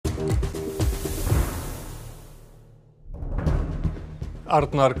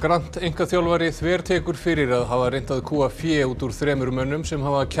Arnar Grant einkaþjálfari þvertekur fyrir að hafa reynt að kúga fé út úr 3 mönnum sem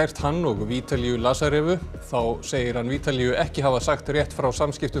hafa kært hann og Vítalíu Lazarevu. Þá segir hann Vítalíu ekki hafa sagt rétt frá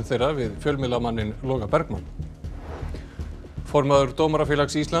samskiptum þeirra við fjölmiðlamanninn Loga Bergmann. Formaður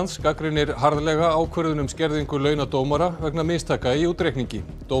Dómarafélags Íslands gagnrýnir harðlega ákvörðun skerðingu launa dómara vegna mistaka í útreikningi.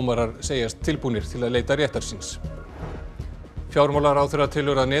 Dómarar segjast tilbúnir til að leita réttar síns. Fjármálaráðherra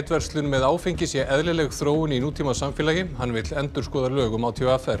telur að netverslun með áfengi sé eðlileg þróun í nútíma samfélagi. Hann vill endurskoða lög um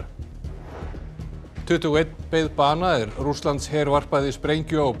átvr. 21 beið bana Rússlands her varpaði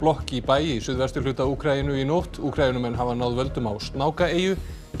sprengju á blokk í bæ í suðvesturhluta Úkraínu í nótt. Úkraínumenn hafa náð völdum á Snáka-eyju,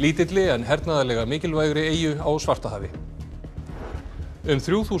 lítilli en hernaðarlega mikilvægri eyju á Svartahafi.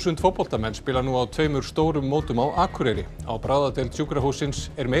 3000 fótboltamenn spila nú á 2 stórum mótum á Akureyri. Á bráðadeild sjúkrahússins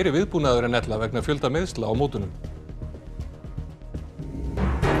meiri viðbúnaður en ella vegna fjölda meiðsla á mótunum.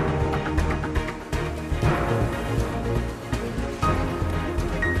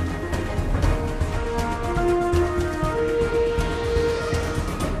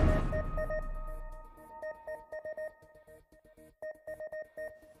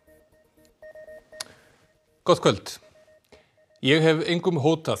 Gott kvöld. Ég hef engum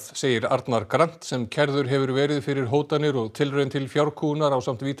hótað, segir Arnar Grant sem kærður hefur verið fyrir hótanir og tilraun til fjárkúgunar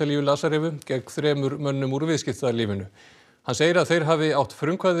ásamt Vítalíu Lazarevu gegn 3 mönnum úr viðskiptalífinu. Hann segir að þeir hafi átt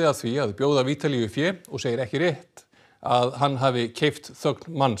frumkvæði að því að bjóða Vítalíu fé og segir ekki rétt að hann hafi keypt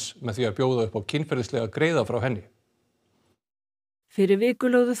þögn manns með því að bjóða upp á kynferðislega greiða frá henni. Fyrir viku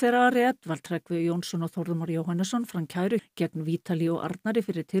lögðu þeir Ari Edvald, Tryggvi Jónsson og Þórður Már Jóhannesson fram kæru gegn Vítalíu og Arnari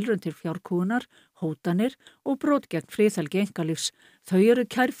fyrir tilraun til fjárkúgunar, hótanir og brot gegn friðhelgi einkalífs. Þau eru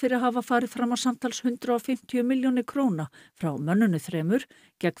kærð fyrir að hafa farið fram á samtals 150 milljónir króna frá mönnunum 3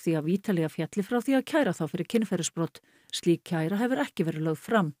 gegn því að Vítalía fjalli frá því að kæra þá fyrir kynferðisbrot. Slík kæra hefur ekki verið lögð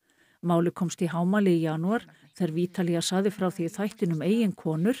fram. Máli komst í hámæli í janúar þegar Vítalía sagði frá því þættinum eigin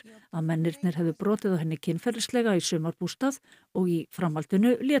konur að mennirnir hefðu brotið á henni kynferðislega í sumarbústað og í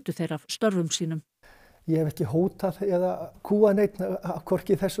framhaldinu létu þeir af störfum sínum. Ég hef ekki hótað eða kúað neitt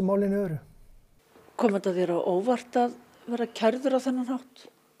hvorki í þessu málinu öðru. Kom þetta þér á óvart að vera kærður á þennan hátt?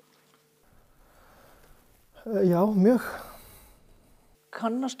 Já, mjög.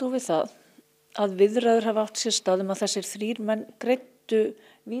 Kannast þú við það að viðræður hafa átt sér stað að þessir 3 menn greiddu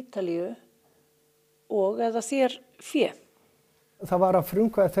Vítalíu og eða þér fé? Það var að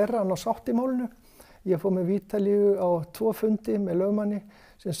frumkvæði þeirra hann á sátt í málinu. Ég fór með Vítalíu á 2 fundi með lögmanni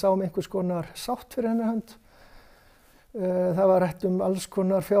sem sá einhvers konar sátt fyrir hennar hönd. Það var rætt alls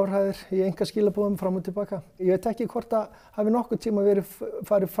konar fjárhæðir í einkaskilabúðum fram og tilbaka. Ég veit ekki hvort að hafi nokkuð tíma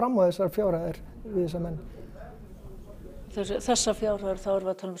farið fram á þessar fjárhæðir við þessa menn. Þessa fjárhæðir þá erum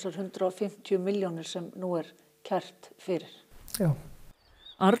við að tala um þessar 150 milljónir sem nú kært fyrir. Já.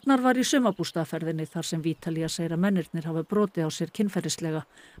 Arnar var í sumarbústaðferðinni þar sem Vítalía segir að mennirnir hafi brotið á sér kynferðislega.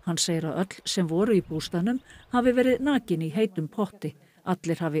 Hann segir að öll sem voru í bústaðnum hafi verið nakin í heitum potti.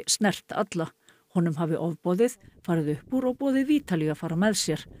 Allir hafi snert alla. Honum hafi ofboðið, farið upp úr og boðið Vítalíu að fara með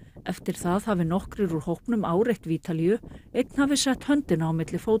sér. Eftir það hafi nokkrir úr hópnum áreitt Vítalíu, einn hafi sett höndina á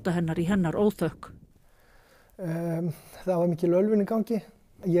milli fóta hennar í hennar óþökk. Það var mikil ölvun í gangi.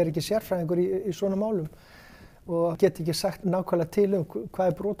 Ég ekki sérfræðingur í svona málum og get ekki sagt nákvæmlega til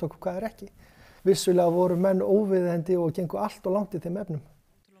hvað brot og hvað ekki. Vissulega voru menn óviðeigandi og gengu allt og langt í þeim efnum.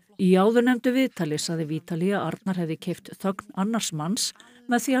 Í áðurnefndu viðtali sagði Vítalía að Arnar hefði keypt þögn annars manns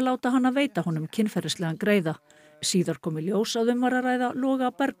með því að láta hann að veita honum kynferðislegan greiða. Síðar kom í ljós að var að ræða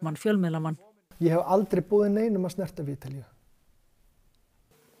Loga Bergmann fjölmiðlamann. Ég hef aldrei boðið neinum að snerta Vítalíu.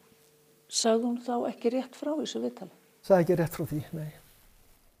 Sagði hún þá ekki rétt frá þessu viðtali? Sagði ekki rétt frá því, nei.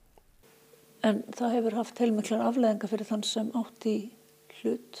 En það hefur haft heilmiklar afleiðingar fyrir þann sem átt í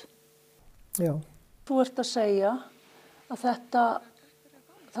hlut. Já. Þú ert að segja að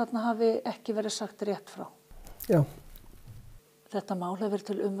þarna hafi ekki verið sagt rétt frá. Já. Þetta mál hefur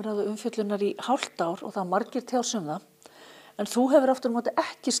til umræðu umfjöllunar í hálft ár og það margir tjásum það. En þú hefur aftur á móti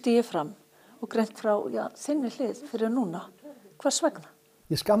ekki stigið fram og greint frá þinni hlið fyrir núna. Hvers vegna?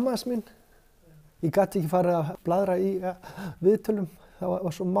 Ég skammaðist mín. Ég gat ekki farið að bladra í viðtölum. Það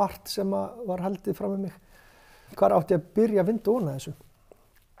var svo margt sem var haldið fram með mig. Hvar átti að byrja að vinda ofan þessu?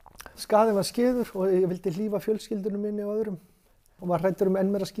 Skaðinn var skeður og ég vildi hlífa fjölskyldunum minni og öðrum. Og var hræddur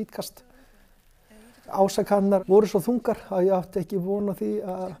enn meira skítkast. Ásakanirnar voru svo þungar að ég átti ekki von á því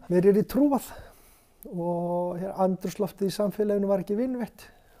að mér trúað. Og andrúmsloftið í samfélaginu var ekki vinveitt.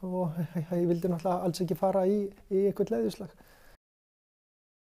 Og ég vildi náttúrulega alls ekki fara í eitthvað leiðuslag.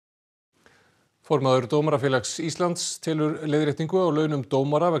 Formaður Dómarafélags Íslands telur leiðréttingu á launum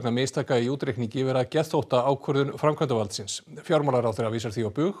dómara vegna mistaka í útreikningi vera geðþótta ákvörðun framkvæmdavaldsins. Fjármálaráðherra vísar því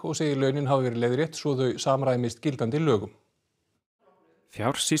á bug og segir launin hafi verið leiðrétt svo þau samræmist gildandi lögum.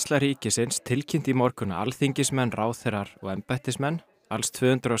 Fjársýsla ríkisins tilkynnti í morgun að alþingismenn, ráðherrar og embættismenn, alls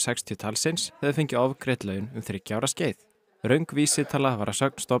 260 talsins, hefðu fengið ofgreidd laun 3 ára skeið. Röng vísitala var að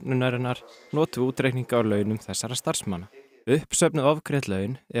sögn stofnunarinnar notuð útreikninga á launum þessara starfsmanna. Uppsöfnuð ofgreidd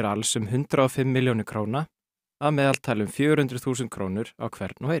laun alls 105 milljónir króna, að meðaltali 400.000 krónur á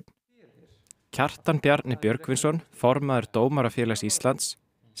hvern og einn. Kjartan Bjarni Björgvinsson, formaður Dómarafélags Íslands,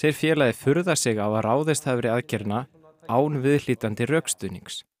 segir félagið furða sig á að ráðist hafi verið aðgerðina án viðhlítandi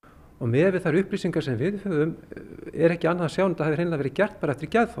rökstuðnings. Og með við þær upplýsingar sem við höfum ekki annað að sjá en það hefur hreinlega verið gert bara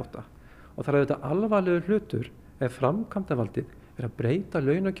eftir geðþótta. Og það er auðvitað alvarlegur hlutur ef framkvæmdarvaldið að breyta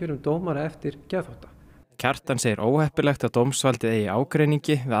launakjörum dómara eftir geðþótta. Kjartan segir óheppilegt að dómsvaldið eigi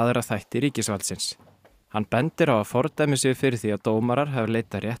ágreiningi við aðra þætti ríkisvaldsins. Hann bendir á að fordæmi sig fyrir því að dómarar hafi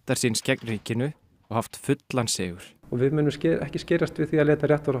leitað réttar síns gegn ríkinu og haft fullan sigur. Og við munum ekki skerast við því að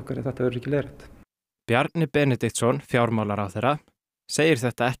leita réttar okkar ef þetta verður ekki leiðrétt. Bjarni Benediktsson, fjármálaráðherra, segir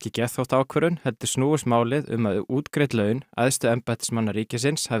þetta ekki geðþótt ákvörðun, heldur snúist málið að útgreidd laun æðstu embættismanna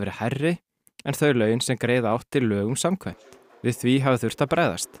ríkisins hafi verið hærri en þau laun sem greiða átti lögum samkvæmt. Við því hafi þurft að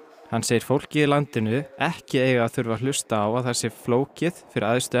bregðast. Hann segir fólki í landinu ekki eiga að þurfa að hlusta á að það sé flókið fyrir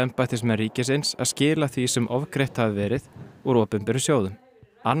æðstu embættismenn ríkisins að skila því sem ofgreitt hafi verið úr opinberu sjóðum.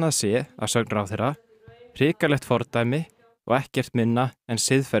 Annað sé að sögn ráðherra hrikalegt fordæmi og ekkert minna en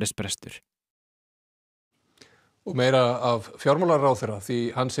siðferðisbrestur. Og meira af fjármálaráðherra því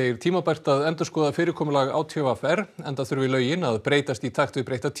hann segir tímabært að endurskoða fyrirkomulag ÁTVR enda þurfi lögin að breytast í takt við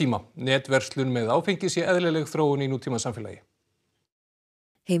breytta tíma. Netverslun með áfengi sé eðlileg þróun í nútíma samfélagi.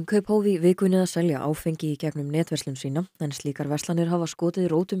 Heimkaup hófi vikunni að selja áfengi í gegnum netverslun sína en slíkar verslanir hafa skotið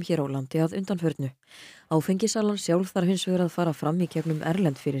rótum hér á landi að undanförnu. Áfengisalan sjálf þarf hins vegar að fara fram í gegnum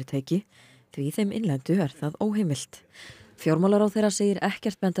erlend fyrirtæki því þeim innlendu það óheimilt. Fjármálaráðherra segir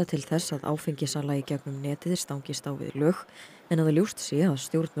ekkert benda til þess að áfengisala í gegnum netið stangist á við lög en að ljóst sé að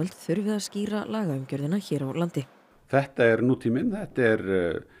stjórnvöld þurfi að skýra lagaumgjörðina hér á landi. Þetta nútíminn,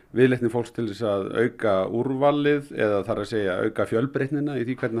 þetta viðleitni fólks til þess að auka úrvalið eða þar að segja auka fjölbreytnina í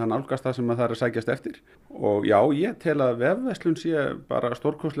því hvernig það nálgast það sem það er að sækjast eftir. Og já, ég tel að vefverslun sé bara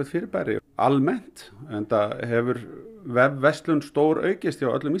stórkostlegt fyrirbæri almennt en það hefur vefverslun stór aukist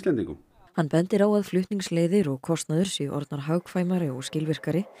hjá öllum Íslendingum. Hann bendir á að flutningsleiðir og kostnaður séu orðnar hagkvæmari og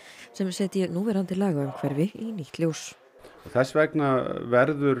skilvirkari sem setji núverandi lagaumhverfi í nýtt ljós. Þess vegna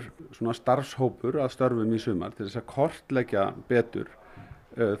verður svona starfshópur að störfum í sumar til þess að kortleggja betur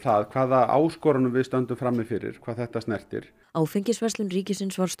það hvaða áskorunum við stöndum frammi fyrir, hvað þetta snertir. Áfengisverslun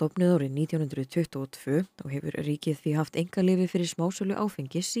ríkisins var stofnuð árið 1922 og hefur ríkið því haft einkaleyfi fyrir smásölu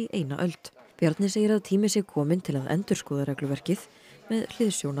áfengis í 1 öld. Bjarni segir að tími sé kominn til að endurskoða regluverkið með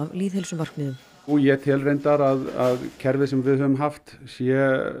hliðsjón af lýðheilsumarkmiðum. Og ég tel reyndar að kerfið sem við höfum haft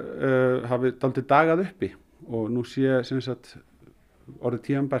hafi dálítið dagað uppi og nú sé sem sagt orðið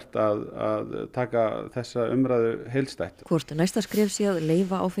tímabært að taka þessa umræðu heildstætt. Hvort næsta skref sé að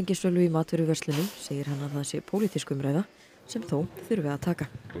leyfa áfengissölu í matvöruverslunum segir hann að það sé pólitísk umræða sem þó þurfi að taka.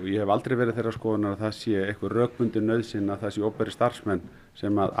 Og ég hef aldrei verið þeirrar skoðunar að það sé eitthvað rökbundin nauðsyn að það sé opinberir starfsmenn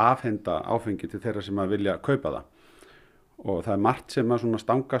sem að afhenda áfengi til þeirra sem að vilja kaupa það. Og það margt sem að svona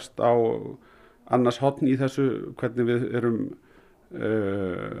stangast á annars horn í þessu hvernig við erum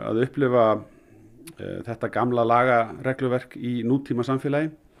að upplifa þetta gamla lagaregluverk í nútíma samfélagi.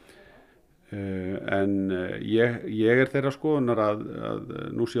 En ég þeirra skoðunar að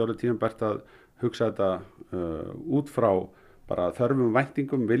nú sé orðið tímabært að hugsa þetta út frá bara þörfum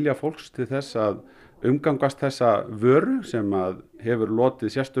væntingum vilja fólks til þess að umgangast þessa vöru sem að hefur lotið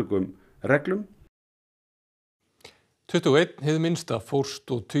sérstökum reglum. 21 hið minnsta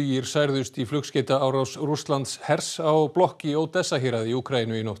fórst og tugir særðust í flugskeytaárás Rússlands hers á blokk í Ódessahéraði í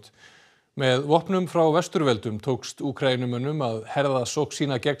Úkraínu í nótt. Með vopnum frá vesturveldum tókst Úkraínumönnum að herða sókn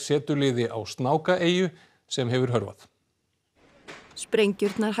sína gegn setuliði á Snákaeyju sem hefur hörfað.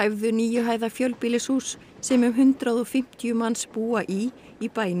 Sprengjurnar hæfðu 9 hæða fjölbýlishús sem 150 manns búa í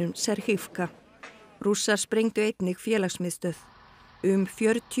bænum Serhivka. Rússar sprengdu einnig félagsmiðstöð.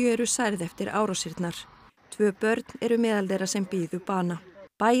 40 eru særð eftir árásirnar. 2 börn eru meðal þeirra sem bíðu bana.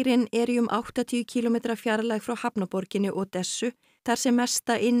 Bærinn í 80 km fjarlæg frá hafnaborginni Odessu, þar sem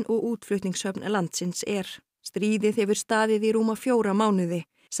mesta inn- og útflutningshöfn landsins Stríðið hefur staðið í rúma 4 mánuði.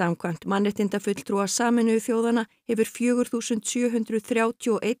 Samkvæmt mannréttindafulltrúa Sameinuðu þjóðanna hefur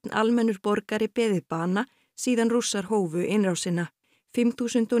 4.731 almennur borgari beðið bana síðan Rússar hófu innrásina.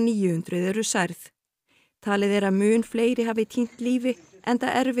 5.900 eru særð. Talið að mun fleiri hafi týnt lífi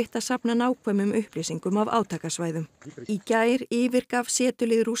enda erfitt að safna nákvæmum upplýsingum af átakasvæðum. Í gær yfirgaf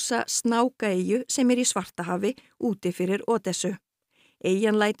setulið Rússa Snákaeyju sem í Svartahafi úti fyrir Odessu.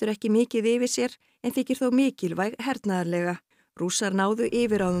 Eyjan lætur ekki mikið yfir sér en þykir þó mikilvæg hernaðarlega. Rússar náðu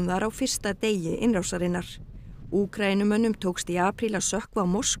yfirráðum þar á fyrsta degi innrásarinnar. Úkrænumönnum tókst í apríl að sökkva á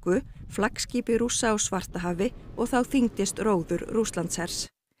Moskvu, flaggskipi Rússa á Svartahafi og þá þyngdist róður Rússlandshers.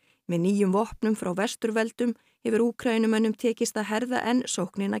 Með nýjum vopnum frá vesturveldum hefur Úkrænumönnum tekist að herða enn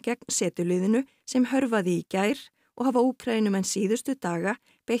sóknina gegn setuliðinu sem hörfaði í gær og hafa Úkrænumenn síðustu daga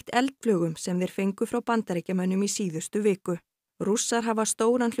beitt eldflugum sem þeir fengu frá Bandaríkjamönnum í síðustu viku. Rússar hafa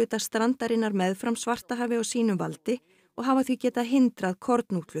stóran hluta strandarinnar meðfram Svartahafi og sínum valdi og hafa því getað hindrað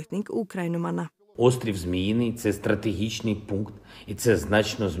kornútflutning Úkrænumanna. Острів Зміїний – це стратегічний пункт, і це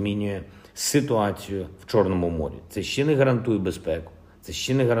значно змінює ситуацію в Чорному морі. Це ще не гарантує безпеку, це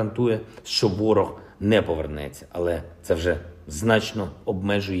ще не гарантує, що ворог не повернеться, але це вже значно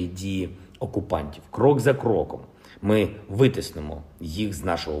обмежує дії окупантів. Крок за кроком ми витиснемо їх з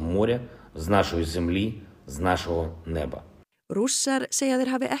нашого моря, з нашої землі, з нашого неба. Rússar segja þeir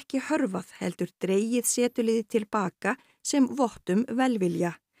hafi ekki hörfað heldur dregið setuliði tilbaka sem vottum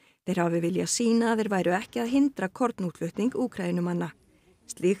velvilja. Þeir hafi viljað sýna að þeir væru ekki að hindra kornútflutning Úkrænumanna.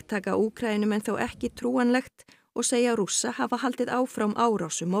 Slíkt taka Úkrænumenn þó ekki trúanlegt og segja Rússa hafa haldið áfram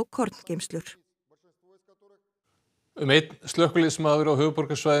árásum á korngeymslur. Einn slökkviliðsmaður á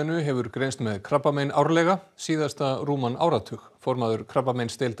höfuðborgarsvæðinu hefur greinst með krabbamein árlega síðasta rúman áratug. Formaður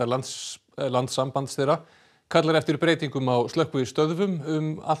krabbameinsdeildar landssambands þeirra kallar eftir breytingum á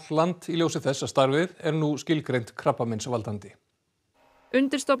slökkvistöðvum all land í ljósi þess að starfið nú skilgreint krabbameinsvaldandi.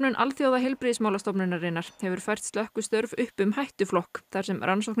 Undirstofnun Alþjóða heilbrigðismálastofnunarinnar hefur fært slökkvistörf upp hættuflokk þar sem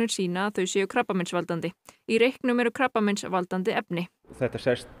rannsóknir sýna að þau séu krabbameinsvaldandi. Í reyknum eru krabbameinsvaldandi efni. Þetta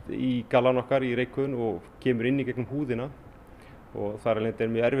sest í galan okkar í reykun og kemur inn í gegnum húðina og þar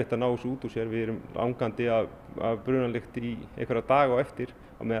alveg mjög erfitt að ná þessu út úr sér. Við erum angandi af brunalykt í einhverja daga á eftir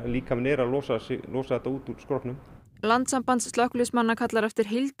og með líkaminn að losa þetta út úr skrokknum. Landssambands slökkviliðsmanna kallar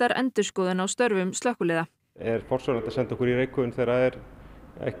eftir heildar endurskoðun á störfum slökkviliða. Forsvaranlegt að senda okkur í reykun þegar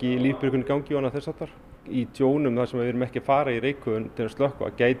ekki lífbjörgun í gangi og annað þess háttar. Í tjónum þar sem við erum ekki að fara í reykun til að slökkva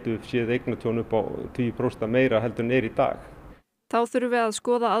gætu séð eignatjón upp á 10% meira heldur en í dag. Þá þurfum við að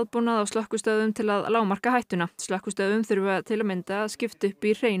skoða aðbúnað á slökkvistöðvum til að lágmarka hættuna. Slökkvistöðvum þurfum við til að mynda að skipta upp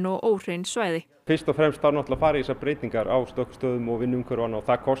í hrein og óhrein svæði. Fyrst og fremst þá náttúrulega fara í þessar breytingar á slökkvistöðvum og vinnuumhverfi og annað og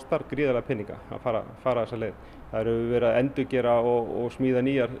það kostar gríðarlega peninga að fara þessa leið. Það eru verið að endurgera og smíða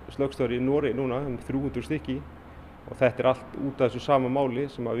nýjar slökkvistöðvar í Noregi núna 300 stykki og þetta allt út af þessu sama máli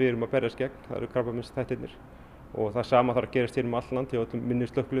sem við erum að berjast gegn. Það eru krabbameinsþættirnir og það sama þarf að gerast hér all land hjá öllum minni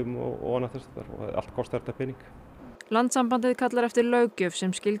slökkviliðum og annað þess og allt kostar þetta pening. Landssambandið kallar eftir löggjöf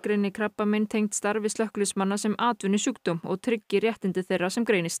sem skilgreini krabbamein tengt starfi slökkviliðsmanna sem atvinnusjúkdóm og tryggir réttindi þeirra sem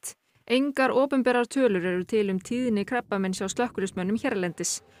greinist. Engar opinberar tölur eru til tíðni krabbameins hjá slökkviliðsmönnum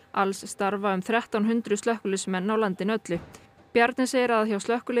hérlendis. Alls starfa 1300 slökkviliðsmenn á landinu öllu. Bjarni segir að hjá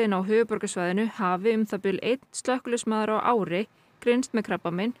slökkviliðinu á höfuðborgarsvæðinu hafi það bil 1 slökkviliðsmaður á ári greinst með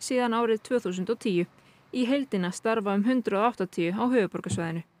krabbamein síðan árið 2010. Í heildina starfa 180 á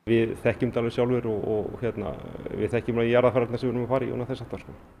höfuðborgarsvæðinu. Við þekkjum þetta alveg sjálfur og við þekkjum alveg jarðarfararnar sem við erum að fara í og þess aftar.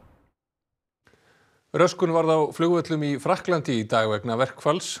 Röskun varð á flugvöllum í Frakklandi í dag vegna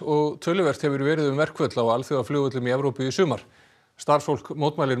verkfalls og töluvert hefur verið verkföll á alþjóðaflugvöllum í Evrópu í sumar. Starfsfólk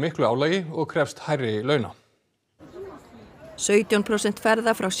mótmælir miklu álagi og krefst hærri launa. 17%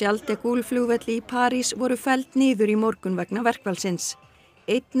 ferða frá Charles de Gaulle flugvelli í París voru felld niður í morgun vegna verkfallsins.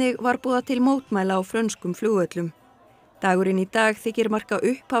 Einnig var boðað til mótmæla á frönskum flugvöllum. Dagurinn í dag þykir marka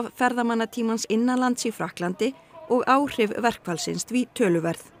upphaf ferðamannatímans innanlands í Frakklandi og áhrif verkfallsins því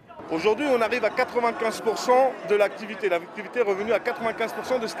töluverð. Aujourd'hui, on arrive à 95% de l'activité. L'activité est revenue à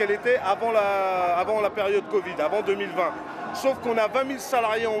 95% de ce qu'elle était avant la période Covid, avant 2020. Sauf qu'on a 20 000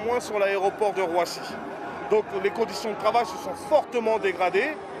 salariés en moins sur l'aéroport de Roissy. Donc les conditions de travail se sont fortement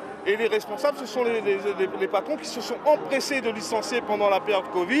dégradées et les responsables, ce sont les patrons qui se sont empressés de licencier pendant la période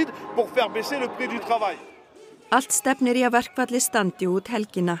Covid pour faire baisser le prix du travail. Allt stefnir í að verkfalli standi út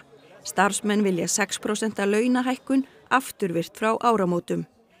helgina. Starfsmenn vilja 6% launahækkun afturvirkt frá áramótum.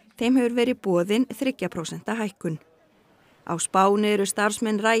 Þeim hefur verið boðin 3% hækkun. Á Spáni eru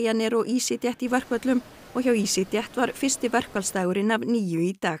starfsmenn Ryanair og EasyJet í verkfallum og hjá EasyJet var fyrsti verkfallsdagurinn af 9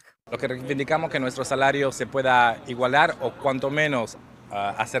 í dag. Lo que reivindicamos que nuestro salario se pueda igualar o cuanto menos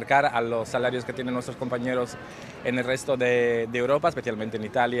acercar a los salarios que tienen nuestros compañeros en el resto de Europa, especialmente en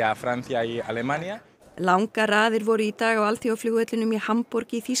Italia, Francia y Alemania. Langar raðir voru í dag á alþjóðaflugvellinum í Hamburg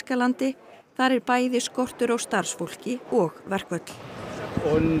í Þýskalandi. Þar bæði skortur á starfsfólki og verkföll.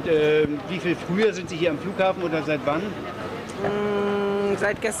 Und wie viel früher sind Sie hier am Flughafen oder seit wann?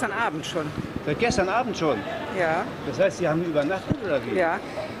 Seit gestern Abend schon. Seit gestern Abend schon? Ja. Das heißt, Sie haben übernachtet oder wie? Ja.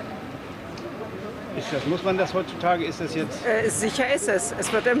 Muss man das heutzutage? Ist das jetzt? Sicher ist es.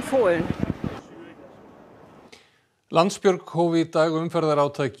 Es wird empfohlen. Landsbjörg hóf í dag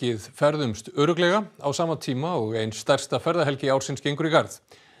umferðarátakið Ferðumst örugglega á sama tíma og ein stærsta ferðahelgi ársins gengur í garð.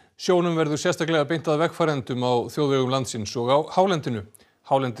 Sjónum verður sérstaklega beint að vegfarendum á þjóðvegum landsins og á hálendinu.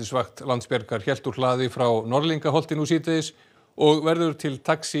 Hálendisvakt Landsbjargar hélt úr hlaði frá Norðlingaholti nú síðdegis og verður til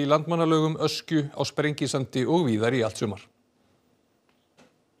taxi í Landmannalaugum, Öskju, á Sprengisandi og víðar í allt sumar.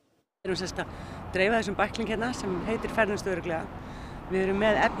 Við erum að dreifa þessum bækling hérna sem heitir Ferðumst örugglega. Við erum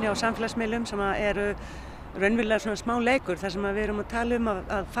með efni á samfélagsmiðlum sem eru raunverulega svona smá leikur þar sem við erum að tala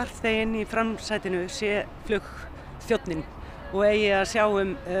að farþeginn í framsætinu sé flugþjónninn og eigi að sjá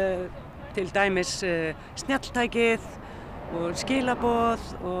til dæmis snjalltækið og skilaboð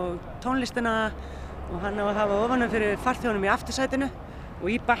og tónlistina og hann á að hafa ofanum fyrir farþjónum í aftursætinu og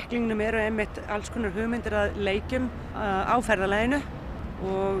í bæklingnum eru einmitt alls konar hugmyndir að leikjum á ferðalaginu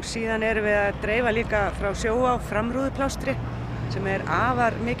og síðan erum við að dreifa líka frá Sjóvá framrúðuplástri sem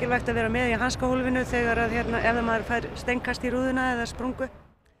afar mikilvægt að vera með í hanskahólfinu þegar ef maður fær steinkast í rúðuna eða sprungu.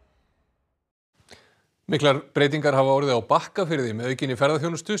 Miklar breytingar hafa orðið á Bakkafirði með aukinni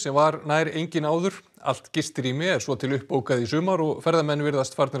ferðaþjónustu sem var nær engin áður. Allt gistirými svo til uppbókað í sumar og ferðamenn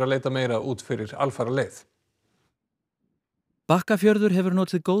virðast farnir að leita meira út fyrir alfara leið. Bakkafjörður hefur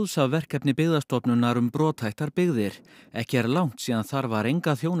notið góðs af verkefni byggðastofnunar brothættar byggðir. Ekki langt síðan þar var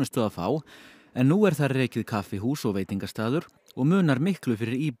enga þjónustu að fá, en nú þar rekið kaffihús og veitingastaður og munar miklu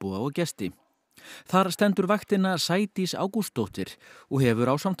fyrir íbúa og gesti. Þar stendur vaktina Sædís Ágústsdóttir og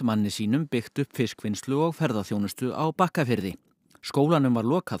hefur ásamt manni sínum byggt upp fiskvinnslu og ferðaþjónustu á Bakkafirði. Skólanum var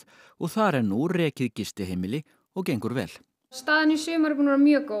lokað og þar nú rekið gistiheimili og gengur vel. Staðan í sumar búin að vera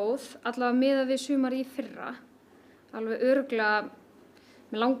mjög góð, allavega miðað við sumar í fyrra. Alveg örugglega,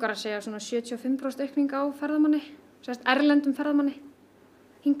 mig langar að segja svona 75% aukning á ferðamanni, sérst erlendum ferðamanni,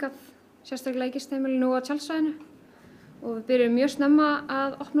 hingað, sérstaklega í gistiheimilinu og á tjaldsvæðinu. Og við byrjum mjög snemma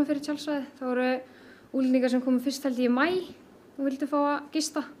að opna fyrir tjaldsvæði. Það voru útlendingar sem komu fyrst held í maí og vildu fá að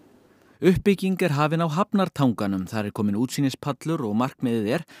gista. Uppbygging hafin á Hafnartanganum, þar komin útsýnispallur og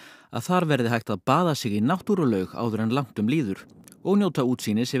markmiðið að þar verði hægt að baða sig í náttúrulaug áður en langt líður og njóta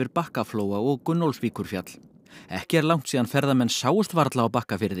útsýnis yfir Bakkaflóa og Gunnólfsvíkurfjall. Ekki langt síðan ferðamenn sáust varla á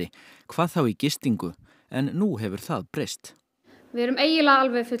Bakkafirði, hvað þá í gistingu, en nú hefur það breyst. Við erum eiginlega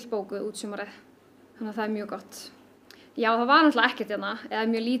alveg fullbókuð út sumarið, þannig að það mjög gott. Já, það var náttúrulega ekkert hérna, eða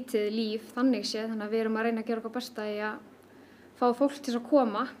mjög lítið líf þannig séð, þannig að við erum að reyna að gera okkar besta í að fá fólk til að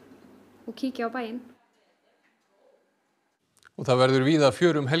koma og kíkja á bæinn. Og það verður víða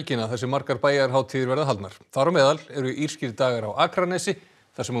fjör helgina þar sem margar bæjarhátíðir verða haldnar. Þar á meðal eru írskir dagar á Akranesi,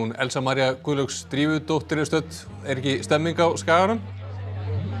 þar sem hún Elsa María Guðlaugs Drífudóttir stödd. Ekki stemming á Skaganum?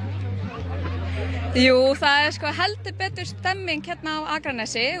 Jú, það heldur betur stemming hérna á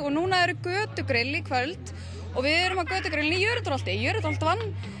Akranesi og núna eru götugrill í kvöld og við erum á götugrillin í Jöruholti. Jöruholt vann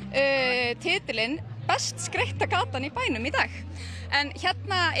titilinn best skreytta gatan í bænum í dag. En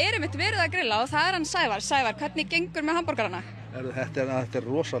hérna einmitt verið að grilla og það hann Sævar. Sævar, hvernig gengur með hamborgarana? Þetta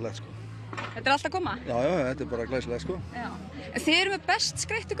rosalegt sko. Þetta allt að koma? Já, þetta bara glæsilegt sko. Já. Þið eru með best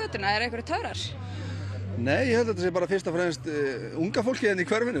skreyttu götuna, einhverju töfrar? Nei, ég held að þetta sé bara fyrst og fremst unga fólki hérna í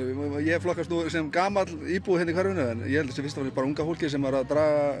hverfinu. Ég flokkast nú sem gamall íbúi hérna í hverfinu en ég held að þetta sé fyrst og fremst bara unga fólki sem að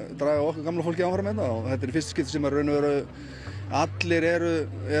draga okkur gamla fólki áfram hérna og þetta er fyrst skipti sem að raun og veru allir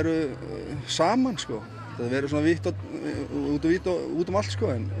eru saman sko. Það verður svona vítt út allt sko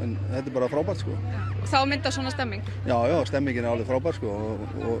en þetta er bara frábært sko. Og þá myndar svona stemming? Já, stemmingin alveg frábær sko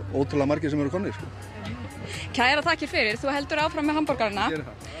og ótrúlega margir sem eru komnir sko. Kæra þakkir fyrir, þú heldur áfram með hamborgarana.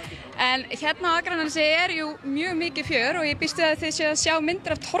 En hérna á Akranesi jú mjög mikið fjör og ég býst við að þið séu að sjá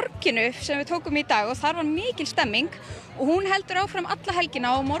myndir af torginu sem við tókum í dag og þar var mikil stemming og hún heldur áfram alla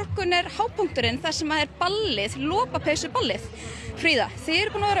helgina og morgun hápunkturinn þar sem að ballið, lopapeysuballið. Fríða, þið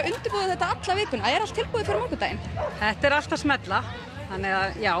eru búin að vera að undirbúa þetta alla vikuna, allt tilbúið fyrir morgundaginn? Þetta er allt að smella, þannig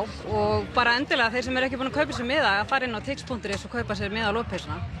að já, og bara endilega þeir sem eru ekki búin að kaupa sér miða að fara inn á tix.is og kaupa sér miða á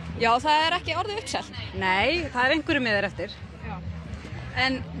lopapeysuna. Já, það er ekki orðið uppselt? Nei, það er einhverju miðar eftir.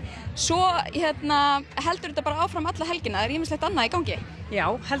 En svo heldur þetta bara áfram alla helgina, það ýmislegt annað í gangi? Já,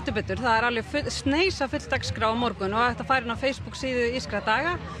 heldur betur, það alveg sneisa full dagskrá á morgun og þetta fara inn á Facebook síðu Ískra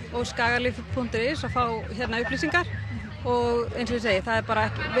daga og skagalíf.is og fá upplýsingar og eins og ég segi, það er bara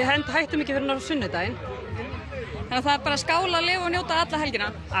ekki, við hættum ekki fyrir á sunnudaginn. Þannig að það er bara skála, lifa og njóta alla helgina?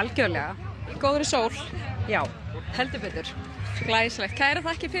 Algjörlega. Í góðri sól? Já, heldur betur. Glæsilegt, kæra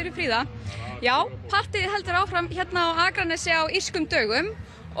þakkir fyrir Fríða. Já, partíð heldur áfram hérna á Akranesi á írskum dögum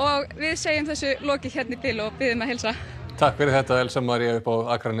og við segjum þessu lokið hérna í bili og biðjum að heilsa. Takk fyrir þetta Elsa María upp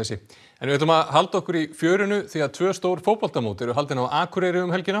á Akranesi. En við ætlum að halda okkur í fjörinu því að 2 stór fótboltamót eru haldin á Akureyri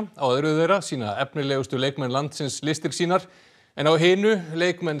helgina. Á öðru þeirra sína efnilegustu leikmenn landsins listir sínar. En á hinu,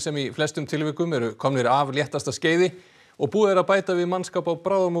 leikmenn sem í flestum tilvikum eru komnir af léttasta skeiði og búið að bæta við mannskap á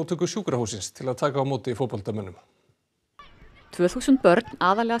bráðamóttöku sjúkrahússins til að taka á móti fótboltamönnum. 2000 börn,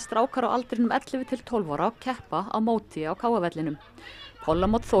 aðalega strákar á aldrinum 11 til 12 ára, keppa á móti á Káavellinum.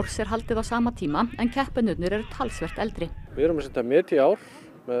 Pólamót Þórs haldið á sama tíma en keppendurnir eru talsvert eldri. Við erum að setja met í ár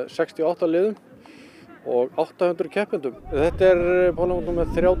með 68 liðum og 800 keppendum. Þetta er pólamót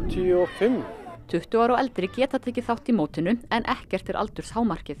með 35. 20 ára og eldri geta tekið þátt í mótinu en ekkert er aldurs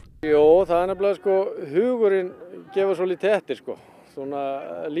hámarkið. Jó, það er nefnilega hugurinn gefur svo lítið eftir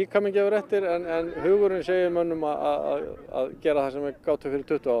Svona líkaminn gefur eftir en hugurinn segir mönnum að gera það sem við gátum fyrir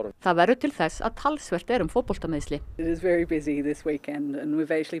 20 árum. Það verður til þess að talsvert er fótboltameiðsli. It is very busy this weekend and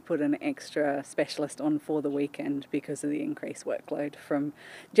we've actually put an extra specialist on for the weekend because of the increased workload from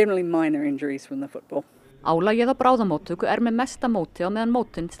generally minor injuries from the football. Álagið á bráðamóttöku er með mesta móti á meðan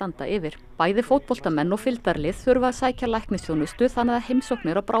mótin standa yfir. Bæði fótboltamenn og fylgdarlið þurfa að sækja læknisþjónustu þannig að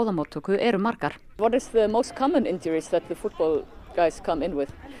heimsóknir á bráðamóttöku eru margar. What is the most common injuries that the football guys come in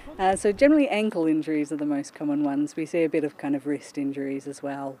with? So generally ankle injuries are the most common ones. We see a bit of kind of wrist injuries as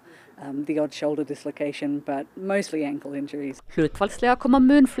well, the odd shoulder dislocation, but mostly ankle injuries. Hlutfallslega koma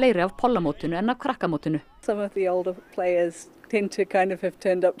mun fleiri af pollamótinu en af krakkamótinu. Some of the older players tend to kind of have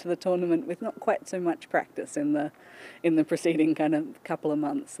turned up to the tournament with not quite so much practice in the preceding kind of couple of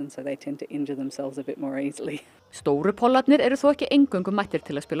months, and so they tend to injure themselves a bit more easily. Stóru pollarnir eru þó ekki eingöngu mættir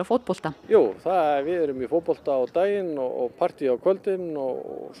til að spila fótbolta. Jú, við erum í fótbolta á daginn og partí á kvöldin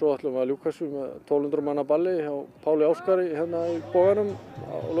og svo ætlum við að ljúka þessu með 1200 manna balli hjá Páli Áskari hérna í Boganum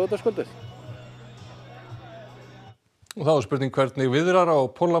á laugardagskvöldið. Og þá er spurning hvernig viðrar á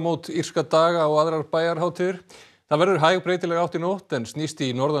pólamót írska daga og aðrar bæjarhátíðir. Það verður hæg breytileg átt í nótt en snýst í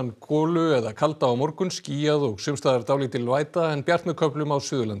norðan gólu eða kalda á morgun, skýjað og sumstaðar dálítil væta en bjart með köflum á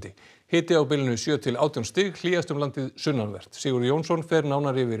Suðurlandi. Hiti á bilinu 7 til 18 stig, hlýjast landið sunnanvert. Sigurður Jónsson fer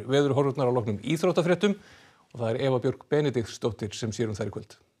nánar yfir veðurhorfurnar á loknum íþróttafréttum og það er Eva Björk Benediktsdóttir sem sér þær í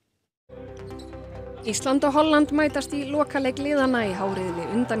kvöld. Ísland og Holland mætast í lokaleik liðanna í háriðli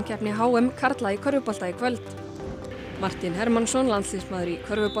undankeppni HM karla í körfubolta í kvöld. Martin Hermannsson, landsliðsmaður í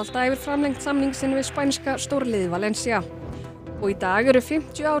körfubolta, hefur framlengt samning sinn við spænska stórliðið Valencia. Og í dag eru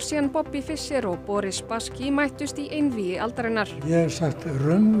 50 ár síðan Bobby Fischer og Boris Baski mættust í einvígi aldarinnar. Ég hef sagt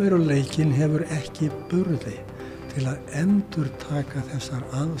raunveruleikinn hefur ekki burði til að endurtaka þessar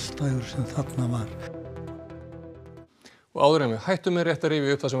aðstæður sem þarna var. Og áður en við hættum með rétt að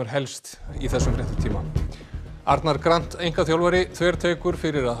rifja upp það sem er helst í þessum fréttatíma. Arnar Grant, einkaþjálfari, þvertekur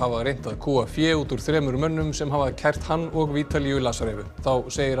fyrir að hafa reynt að kúga fé út úr 3 mönnum sem hafa kært hann og Vítalíu Lasarevu. Þá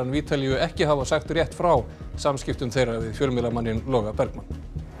segir hann Vítalíu ekki hafa sagt rétt frá samskiptum þeirra við fjölmiðlamanninn Loga Bergmann.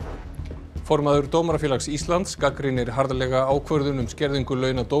 Formaður Dómarafélags Íslands gagnrýnir harðlega ákvörðun skerðingu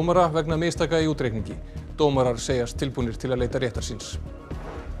launa dómara vegna mistaka í útreikningi. Dómarar segjast tilbúnir til að leita réttar síns.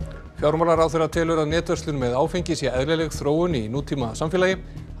 Fjármálaráðherra telur að netverslun með áfengi sé eðlileg þróun í nútíma samfélagi.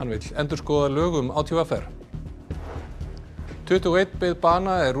 Hann vill endurskoða lög ÁTVR. 21 beið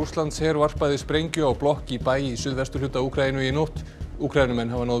bana Rússlandsher varpaði sprengju á blokk í bæ í suðvesturhluta Úkraínu í nótt.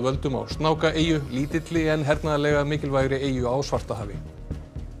 Úkraínumenn hafa náð völdum á Snáka-eyju, lítilli en hernaðarlega mikilvægri eyju á Svartahafi.